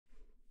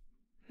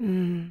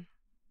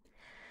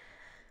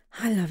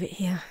I love it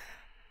here.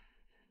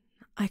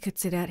 I could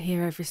sit out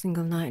here every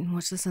single night and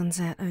watch the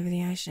sunset over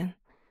the ocean.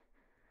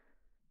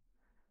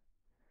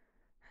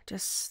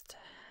 Just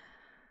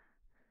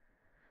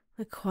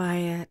the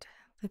quiet,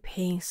 the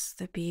peace,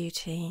 the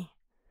beauty,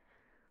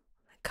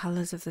 the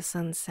colours of the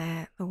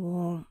sunset, the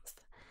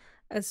warmth,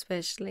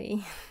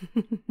 especially.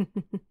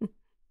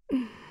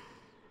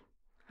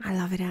 I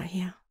love it out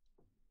here.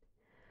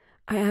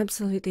 I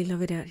absolutely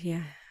love it out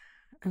here.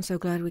 I'm so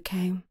glad we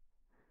came.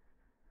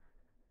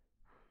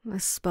 The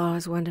spa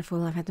is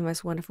wonderful. I've had the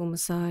most wonderful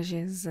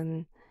massages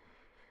and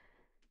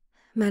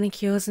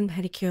manicures and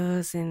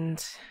pedicures,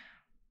 and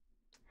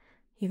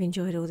you've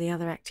enjoyed all the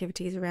other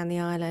activities around the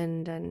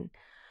island, and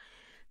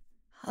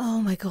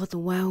oh my god, the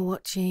whale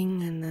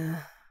watching and the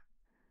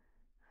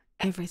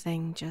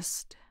everything,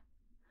 just,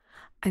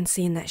 and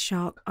seeing that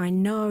shark. I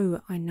know.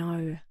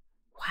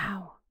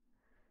 Wow.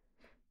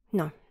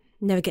 No,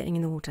 never getting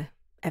in the water,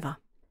 ever.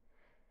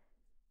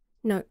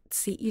 No,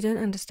 see, you don't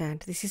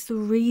understand. This is the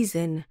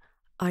reason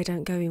I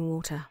don't go in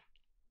water.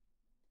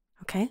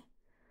 Okay?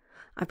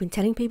 I've been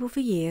telling people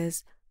for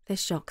years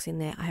there's sharks in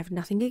there. I have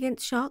nothing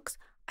against sharks.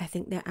 I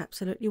think they're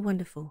absolutely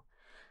wonderful.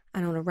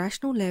 And on a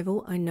rational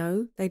level, I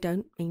know they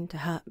don't mean to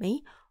hurt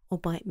me or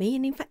bite me,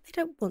 and in fact, they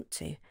don't want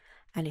to.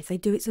 And if they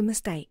do, it's a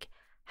mistake.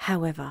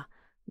 However,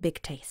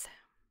 big teeth.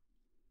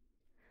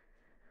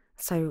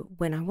 So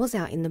when I was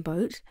out in the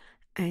boat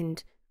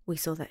and we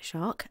saw that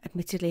shark,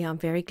 admittedly, I'm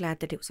very glad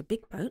that it was a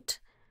big boat.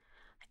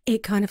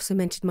 It kind of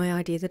cemented my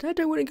idea that I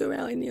don't want to go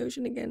out in the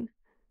ocean again,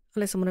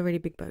 unless I'm on a really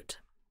big boat.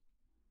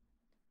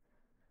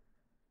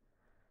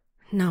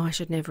 No, I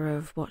should never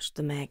have watched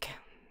the Meg.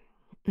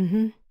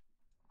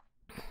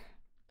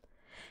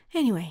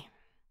 Anyway,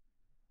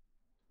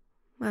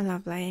 I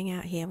love laying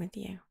out here with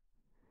you.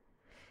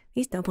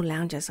 These double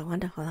lounges are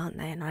wonderful, aren't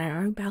they? And on our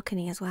own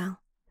balcony as well.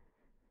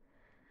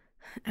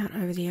 Out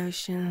over the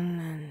ocean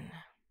and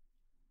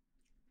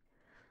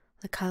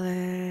the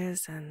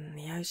colours and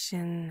the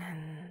ocean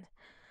and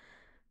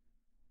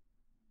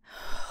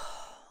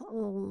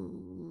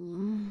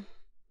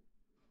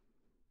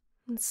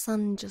the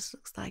sun just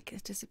looks like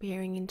it's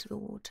disappearing into the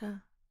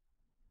water.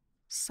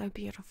 So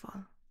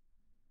beautiful.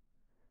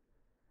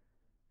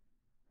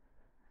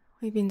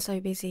 We've been so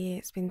busy,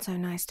 it's been so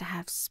nice to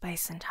have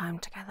space and time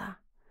together.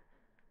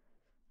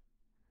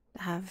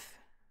 To have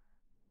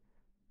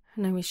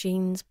no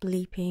machines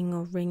bleeping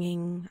or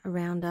ringing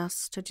around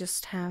us, to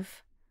just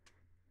have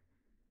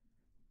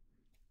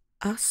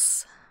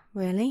us,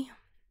 really.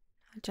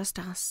 Just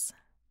us.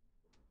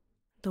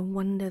 The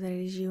wonder that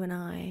is you and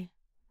I.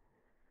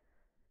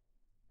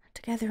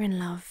 Together in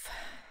love.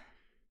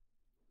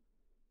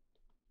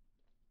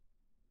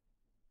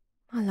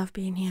 I love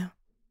being here.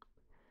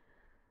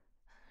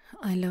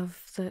 I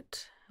love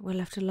that we're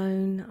left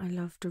alone. I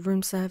loved the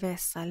room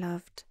service. I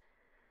loved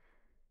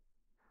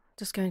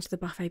just going to the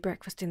buffet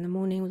breakfast in the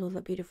morning with all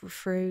that beautiful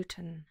fruit,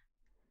 and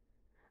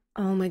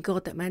oh my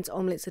god, that man's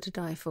omelettes are to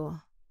die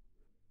for.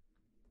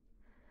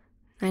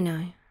 I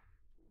know.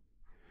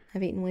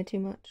 I've eaten way too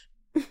much.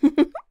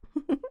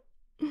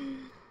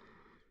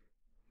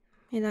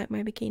 You like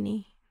my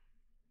bikini?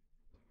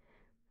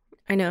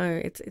 I know,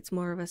 it's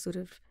more of a sort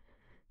of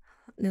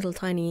little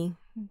tiny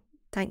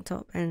tank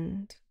top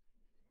and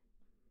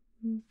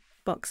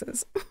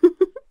boxers.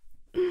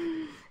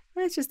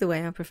 That's just the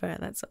way I prefer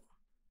it, that's all.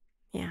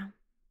 Yeah.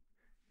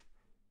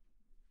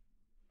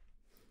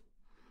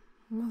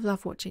 I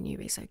love watching you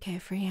be so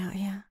carefree out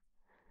here.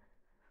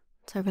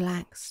 So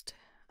relaxed,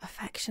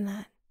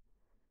 affectionate.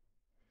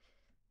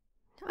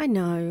 I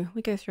know,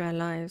 we go through our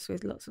lives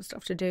with lots of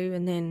stuff to do,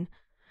 and then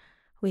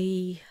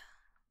we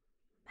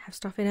have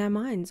stuff in our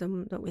minds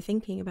and that we're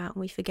thinking about,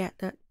 and we forget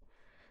that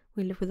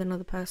we live with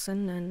another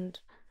person and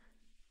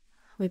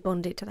we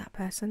bonded to that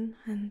person,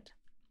 and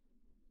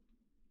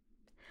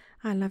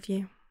I love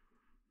you.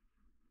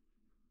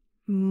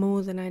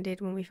 More than I did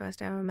when we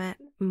first ever met,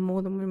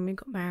 more than when we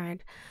got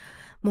married,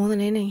 more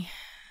than any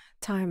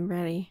time,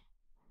 really.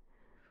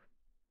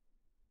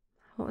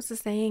 What was the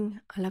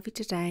saying? I love you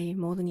today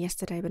more than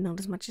yesterday, but not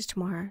as much as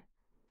tomorrow.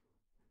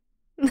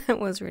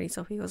 That was really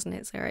soppy, wasn't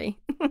it? Sorry.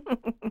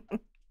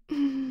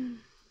 You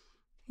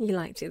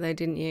liked it though,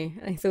 didn't you?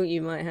 I thought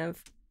you might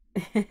have.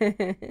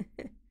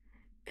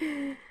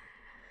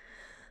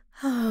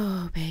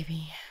 Oh,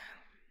 baby.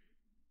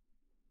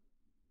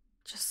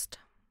 Just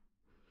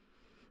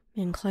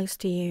being close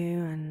to you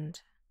and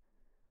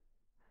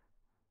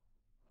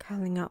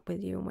cuddling up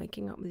with you and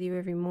waking up with you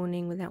every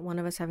morning without one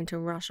of us having to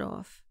rush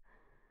off.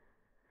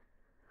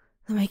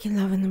 The making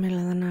love in the middle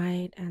of the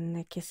night and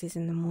the kisses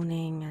in the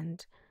morning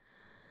and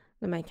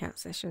the make-out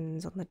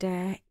sessions on the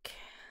deck.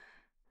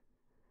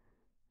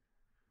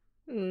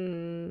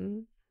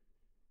 The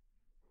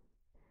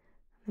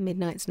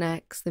midnight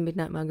snacks, the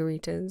midnight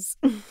margaritas.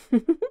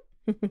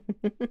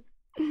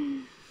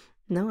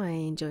 No, I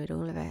enjoyed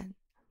all of it.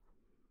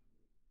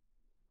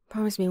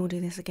 Promise me we'll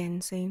do this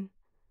again soon.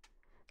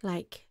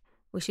 Like,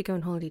 we should go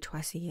on holiday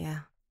twice a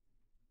year.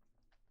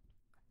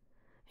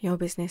 Your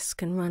business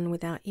can run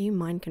without you,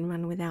 mine can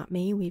run without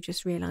me. We've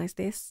just realised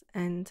this,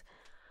 and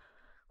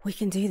We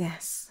can do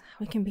this.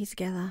 We can be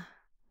together.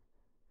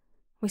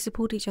 We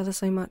support each other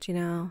so much in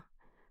our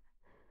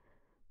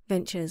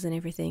ventures and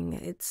everything.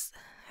 It's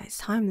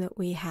time that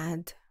we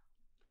had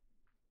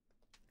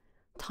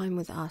time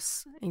with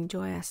us,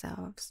 enjoy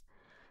ourselves,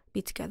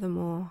 be together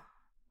more,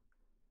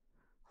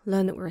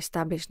 learn that we're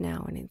established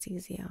now and it's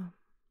easier.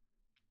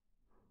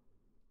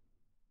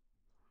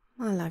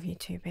 I love you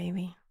too,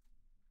 baby.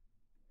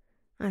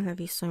 I love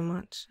you so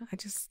much. I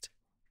just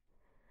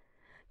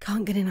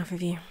can't get enough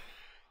of you.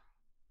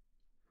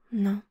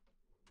 No.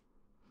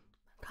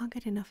 Can't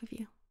get enough of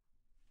you.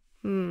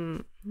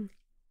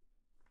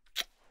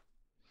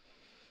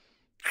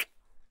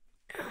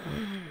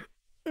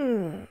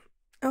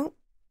 Oh,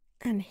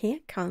 and here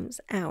comes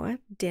our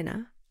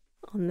dinner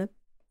on the...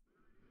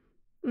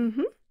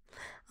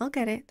 I'll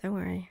get it, don't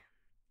worry.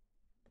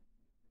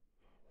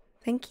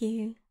 Thank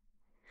you.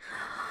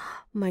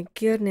 My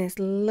goodness,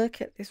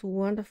 look at this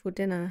wonderful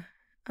dinner.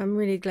 I'm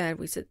really glad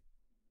we said...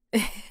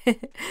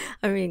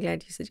 I'm really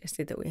glad you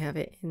suggested that we have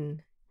it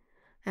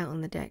out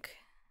on the deck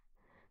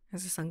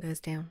as the sun goes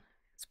down.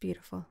 It's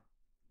beautiful.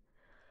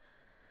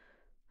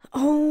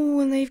 Oh,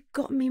 and they've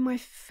got me my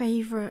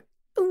favourite.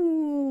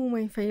 Ooh,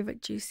 my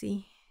favourite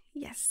juicy.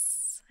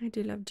 Yes, I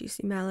do love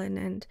juicy melon.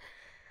 And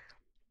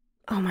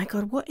oh my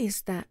god, what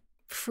is that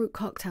fruit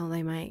cocktail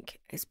they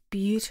make? It's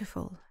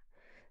beautiful.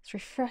 It's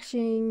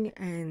refreshing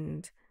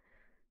and...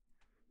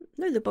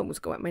 No, the bubbles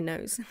go out my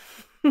nose.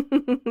 Do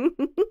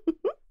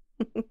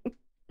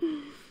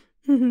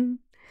you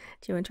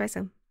want to try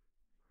some?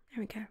 There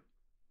we go.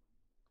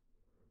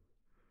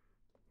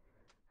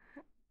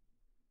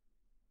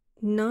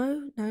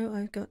 No,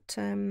 I've got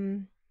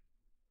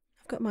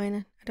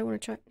mine. I don't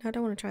want to try. No, I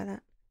don't want to try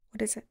that.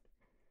 What is it?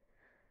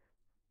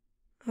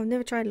 I've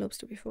never tried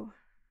lobster before.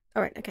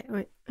 All right, okay, all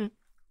right.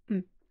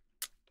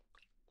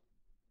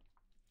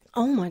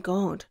 Oh my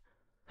god,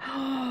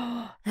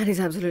 that is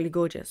absolutely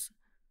gorgeous.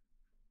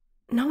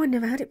 No, I've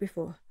never had it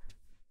before.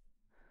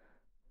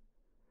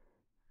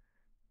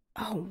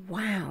 Oh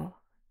wow.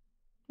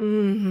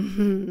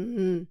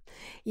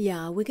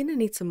 Yeah, we're gonna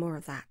need some more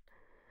of that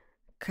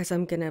because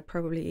I'm gonna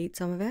probably eat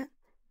some of it.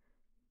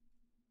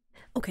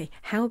 Okay,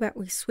 how about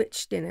we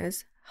switch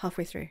dinners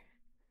halfway through?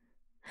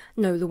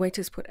 No, the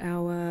waiters put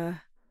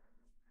our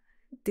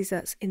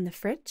desserts in the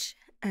fridge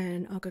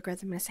and I'll go grab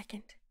them in a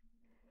second.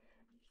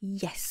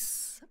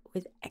 Yes,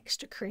 with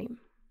extra cream.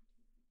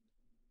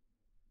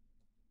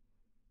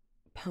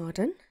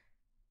 Pardon?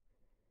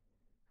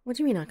 What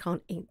do you mean I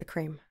can't eat the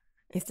cream?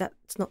 If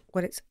that's not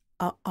what it's...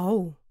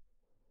 Oh,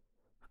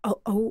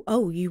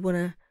 you want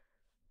to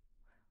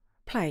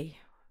play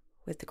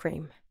with the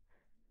cream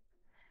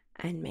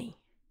and me?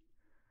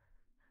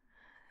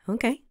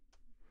 Okay.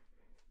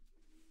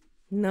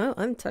 No,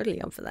 I'm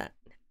totally up for that.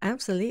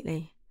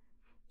 Absolutely.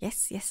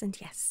 Yes, yes, and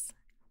yes.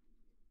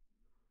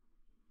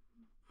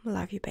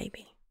 Love you,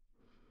 baby.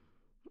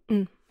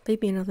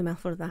 Feed me another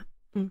mouthful of that.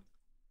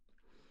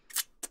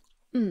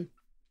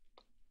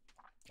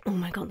 Oh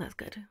my god, that's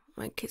good.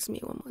 Like, kiss me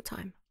one more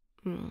time.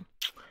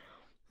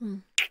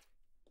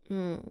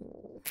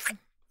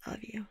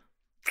 Love you.